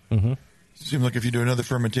pitch. Mm-hmm. It seems like if you do another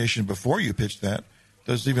fermentation before you pitch that,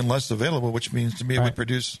 there's even less available, which means to me it would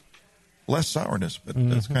produce less sourness. But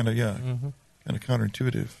that's kind of kind of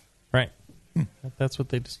counterintuitive. Right. That's what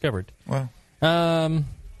they discovered. Wow.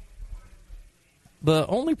 The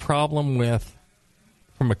only problem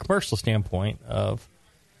from a commercial standpoint of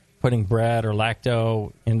putting bread or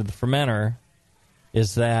lacto into the fermenter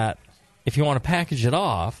is that if you want to package it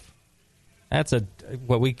off, that's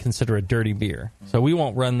what we consider a dirty beer. So we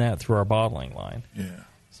won't run that through our bottling line. Yeah.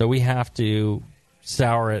 So we have to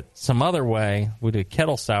sour it some other way, we do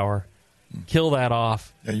kettle sour, kill that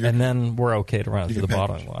off, and then we're okay to run it through the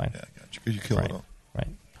bottling line. Yeah, gotcha. You kill it off. Right.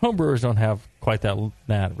 Home brewers don't have quite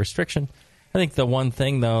that restriction. I think the one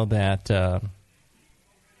thing, though, that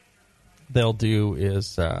they'll do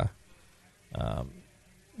is,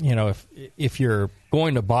 if you're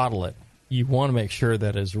going to bottle it, you want to make sure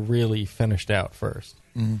that it's really finished out first.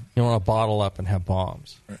 Mm-hmm. You don't want to bottle up and have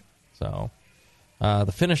bombs. Right. So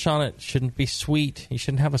the finish on it shouldn't be sweet. You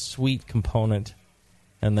shouldn't have a sweet component.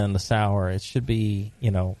 And then the sour, it should be,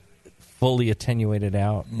 fully attenuated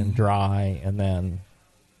out and dry, and then,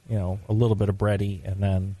 a little bit of bready, and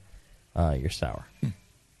then your sour.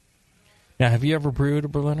 Now, have you ever brewed a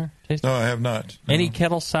Berliner Tasty? No, I have not. No. Any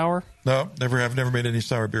kettle sour? No, never. I've never made any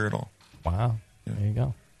sour beer at all. Wow. Yeah. There you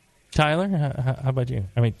go. Tyler, how about you?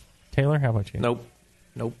 Taylor, how about you? Nope.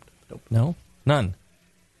 No? None?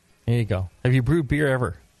 There you go. Have you brewed beer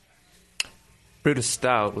ever? Brewed a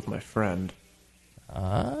stout with my friend.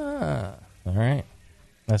 Ah. All right.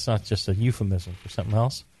 That's not just a euphemism for something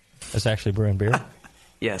else. That's actually brewing beer?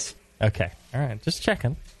 Yes. Okay. All right. Just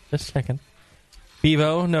checking.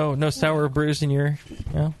 Bevo, no sour brews in your...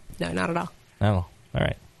 No, not at all. All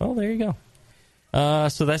right. Well, there you go.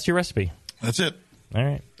 So that's your recipe. That's it. All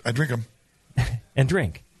right. I drink them. And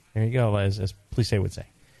drink. There you go, as Plisse would say.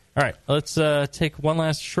 All right. Let's take one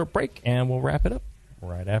last short break, and we'll wrap it up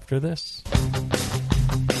right after this.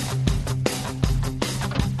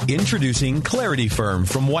 Introducing Clarity Firm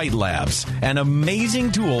from White Labs, an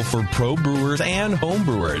amazing tool for pro brewers and home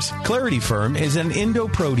brewers. Clarity Firm is an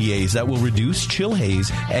endoprotease that will reduce chill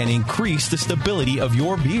haze and increase the stability of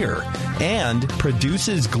your beer, and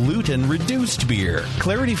produces gluten-reduced beer.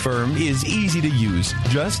 Clarity Firm is easy to use.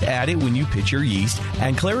 Just add it when you pitch your yeast,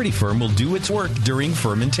 and Clarity Firm will do its work during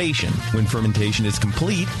fermentation. When fermentation is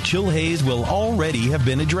complete, chill haze will already have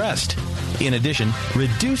been addressed. In addition,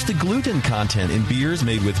 reduce the gluten content in beers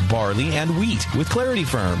made with barley and wheat with Clarity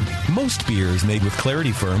Firm. Most beers made with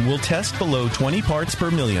Clarity Firm will test below 20 parts per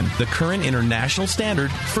million, the current international standard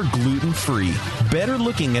for gluten-free. Better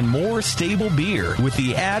looking and more stable beer with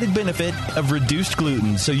the added benefit of reduced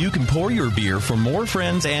gluten, so you can pour your beer for more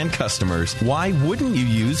friends and customers. Why wouldn't you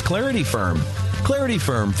use Clarity Firm? Clarity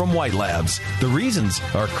Firm from White Labs. The reasons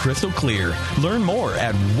are crystal clear. Learn more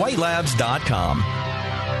at whitelabs.com.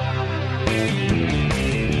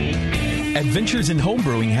 Adventures in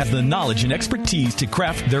Homebrewing have the knowledge and expertise to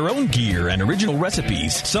craft their own gear and original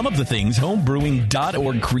recipes. Some of the things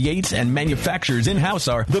homebrewing.org creates and manufactures in-house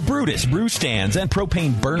are the Brutus brew stands and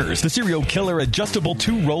propane burners, the Serial Killer adjustable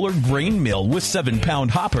 2-roller grain mill with 7-pound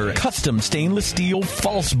hopper, custom stainless steel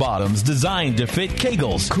false bottoms designed to fit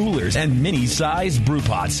kegels, coolers, and mini-sized brew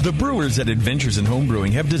pots. The brewers at Adventures in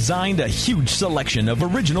Homebrewing have designed a huge selection of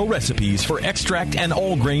original recipes for extract and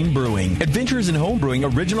all-grain brewing. Adventures in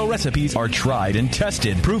Homebrewing original recipes are tried and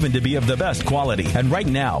tested, proven to be of the best quality. And right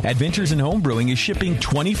now, Adventures in Homebrewing is shipping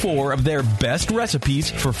 24 of their best recipes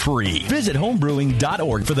for free. Visit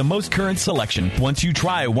homebrewing.org for the most current selection. Once you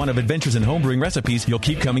try one of Adventures in Homebrewing recipes, you'll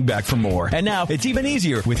keep coming back for more. And now, it's even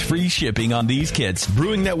easier with free shipping on these kits.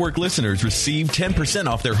 Brewing Network listeners receive 10%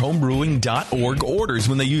 off their homebrewing.org orders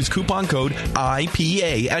when they use coupon code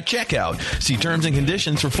IPA at checkout. See terms and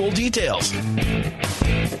conditions for full details.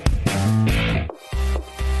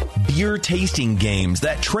 Beer tasting games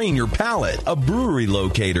that train your palate, a brewery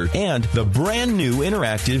locator, and the brand new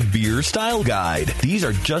interactive beer style guide. These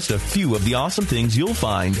are just a few of the awesome things you'll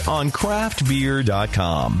find on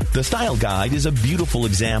craftbeer.com. The style guide is a beautiful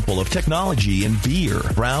example of technology in beer.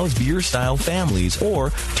 Browse beer style families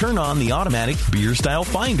or turn on the automatic beer style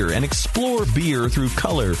finder and explore beer through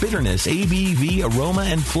color, bitterness, ABV, aroma,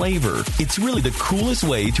 and flavor. It's really the coolest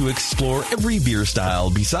way to explore every beer style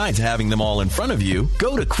besides having them all in front of you.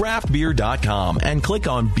 Go to craftbeer.com and click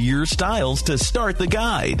on Beer Styles to start the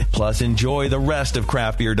guide. Plus, enjoy the rest of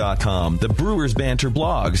craftbeer.com, the Brewers Banter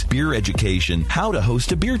blogs, beer education, how to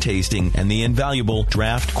host a beer tasting, and the invaluable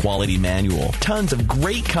Draft Quality Manual. Tons of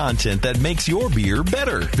great content that makes your beer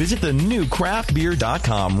better. Visit the new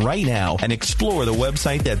craftbeer.com right now and explore the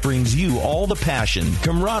website that brings you all the passion,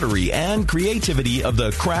 camaraderie, and creativity of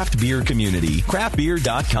the craft beer community.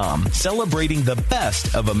 Craftbeer.com, celebrating the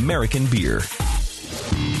best of American beer.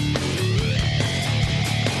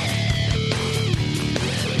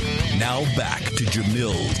 Now back to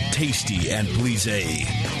Jamil, Tasty, and Plisse.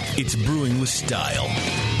 It's Brewing with Style.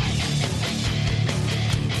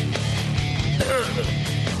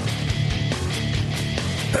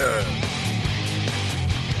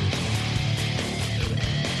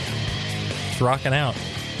 It's rocking out.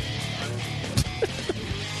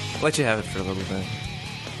 Let you have it for a little bit.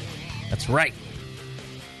 That's right.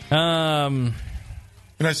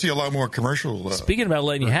 And I see a lot more commercial. Speaking about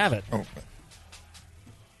letting you have it. Oh. How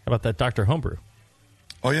about that Dr. Homebrew?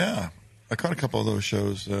 Oh, yeah. I caught a couple of those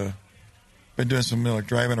shows. Been doing some like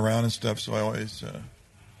driving around and stuff, so I always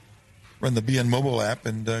run the BN mobile app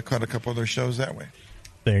and caught a couple of their shows that way.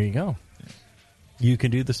 There you go. You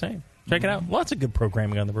can do the same. Check it out. Lots of good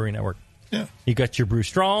programming on the Brewing Network. Yeah. You got your Brew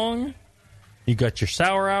Strong. You got your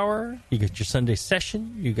Sour Hour. You got your Sunday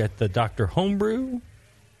Session. You got the Dr. Homebrew.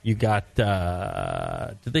 You got,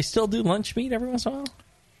 do they still do lunch meat every once in a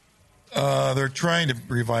while? They're trying to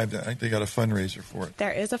revive that. I think they got a fundraiser for it.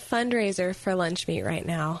 There is a fundraiser for lunch meat right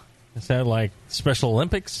now. Is that like Special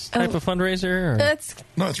Olympics type of fundraiser? Or?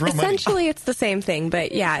 No, it's real money. Essentially, it's the same thing,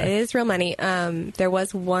 but yeah, it is real money. There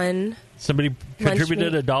was one. Somebody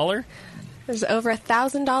contributed $1? There's over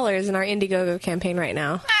 $1,000 in our Indiegogo campaign right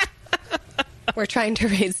now. We're trying to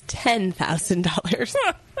raise $10,000.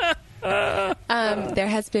 There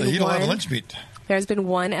has been they eat a lot of lunch meat. There's been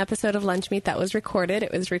one episode of Lunch Meat that was recorded.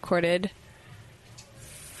 It was recorded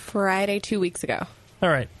Friday 2 weeks ago. All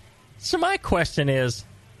right. So my question is,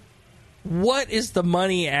 what is the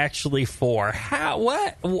money actually for? How?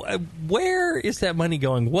 What? Where is that money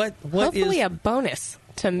going? What Hopefully is a bonus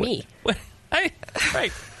to me. Right.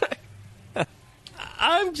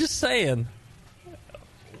 I'm just saying.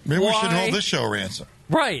 Maybe we should hold this show ransom.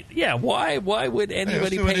 Right. Yeah. Why would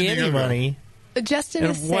anybody pay any money? Justin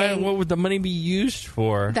is saying what would the money be used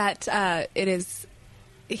for? That it is.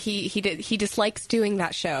 He dislikes doing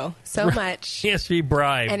that show so much. He has to be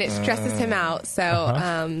bribed, and it stresses him out.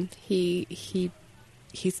 So he's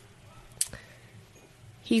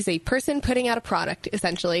a person putting out a product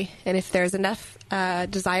essentially, and if there's enough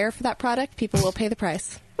desire for that product, people will pay the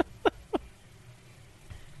price.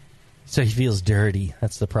 So he feels dirty.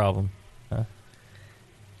 That's the problem. Huh?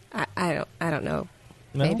 I don't know.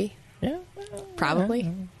 No? Maybe. Yeah.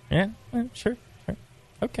 Probably. Yeah. Sure.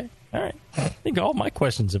 Okay. All right. I think all my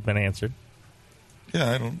questions have been answered.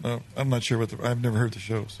 Yeah, I don't know. I'm not sure I've never heard the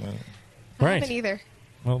show, so I don't know. I haven't either.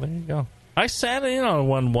 Well, there you go. I sat in on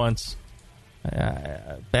one once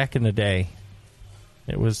back in the day.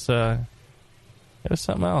 It was something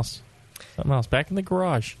else. Something else. Back in the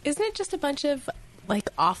garage. Isn't it just a bunch of like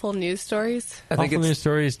awful news stories? I think awful news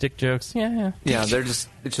stories, dick jokes. Yeah. Yeah, it's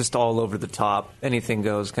just all over the top. Anything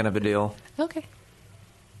goes kind of a deal. Okay.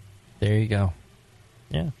 There you go.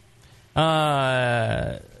 Yeah.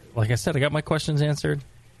 Like I said, I got my questions answered.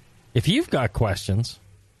 If you've got questions,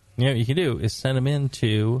 what you can do is send them in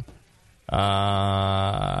to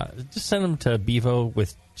just send them to Bevo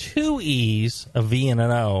with 2 E's, a V and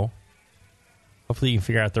an O. Hopefully you can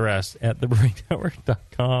figure out the rest at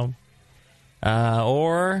thebrewingnetwork.com.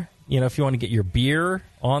 Or, if you want to get your beer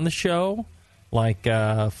on the show, like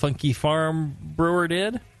Funky Farm Brewer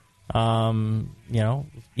did,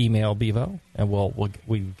 email Bevo, and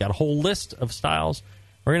we've got a whole list of styles.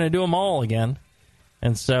 We're going to do them all again,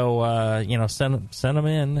 and so send them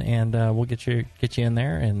in, and we'll get you in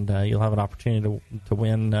there, and you'll have an opportunity to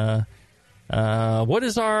win. What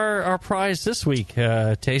is our prize this week,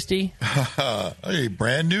 Tasty? A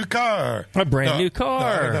brand new car. A brand new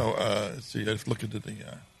car. No. Let's see. Let's look at the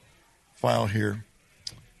file here.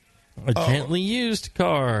 A gently used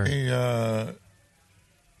car. A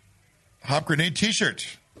Hop Grenade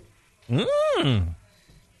T-shirt.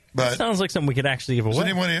 But sounds like something we could actually give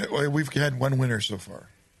away. We've had one winner so far.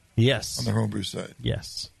 Yes. On the homebrew side.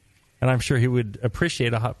 Yes. And I'm sure he would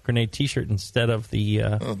appreciate a Hop Grenade T-shirt instead of the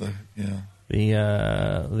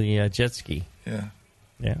jet ski. Yeah.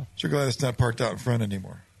 Yeah. Sure glad it's not parked out in front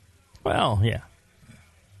anymore. Well, yeah.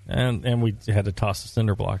 And we had to toss the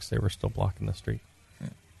cinder blocks. They were still blocking the street. Yeah.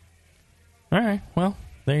 All right. Well,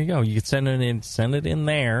 there you go. You could send it in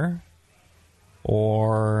there,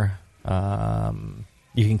 or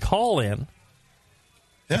you can call in.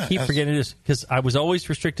 Yeah. I keep forgetting this because I was always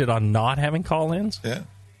restricted on not having call-ins. Yeah.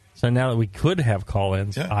 So now that we could have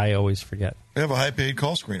call-ins, I always forget. We have a high-paid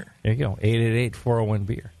call screener. There you go.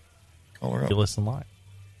 888-401-BEER. Call her up. You listen live.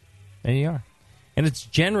 There you are. And it's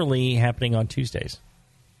generally happening on Tuesdays.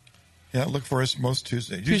 Yeah, look for us most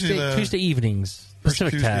Tuesdays. Tuesday evenings. First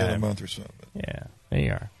Pacific Tuesday time. of the month or so. Yeah, there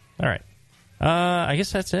you are. All right. I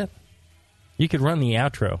guess that's it. You could run the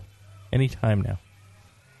outro anytime now.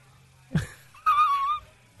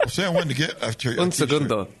 Say I wanted to get after Un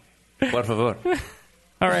segundo, por favor.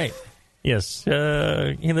 All right. Yes.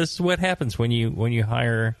 This is what happens when you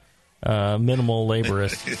hire minimal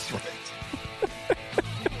laborists. That's right.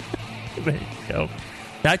 There you go.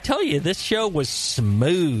 Now, I tell you, this show was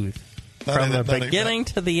smooth from the beginning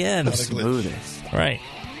to the end. Smoothest. Right.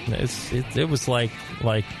 It was like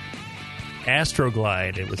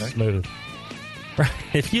Astroglide. It was smooth.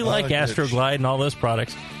 If you like Astroglide and all those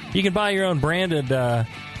products, you can buy your own branded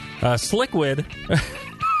Sliquid.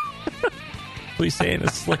 Please say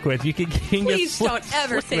it's Sliquid. You can Please get don't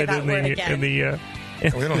ever say that word again. In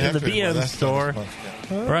the BN store.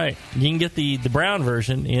 Right. You can get the brown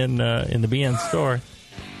version in the BN store.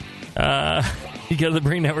 You go to the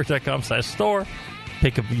BrewingNetwork.com/store,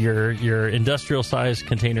 pick up your industrial-sized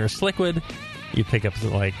container of Sliquid. You pick up,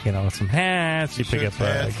 some hats. You pick up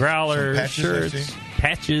growlers, shirts,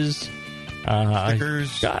 patches.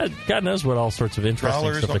 Stickers. God knows what all sorts of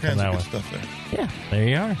interesting stuff they come out with. Stuff there. Yeah, there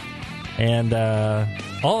you are. And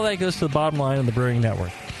all of that goes to the bottom line of the Brewing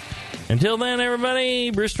Network. Until then,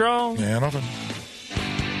 everybody, brew strong. And often.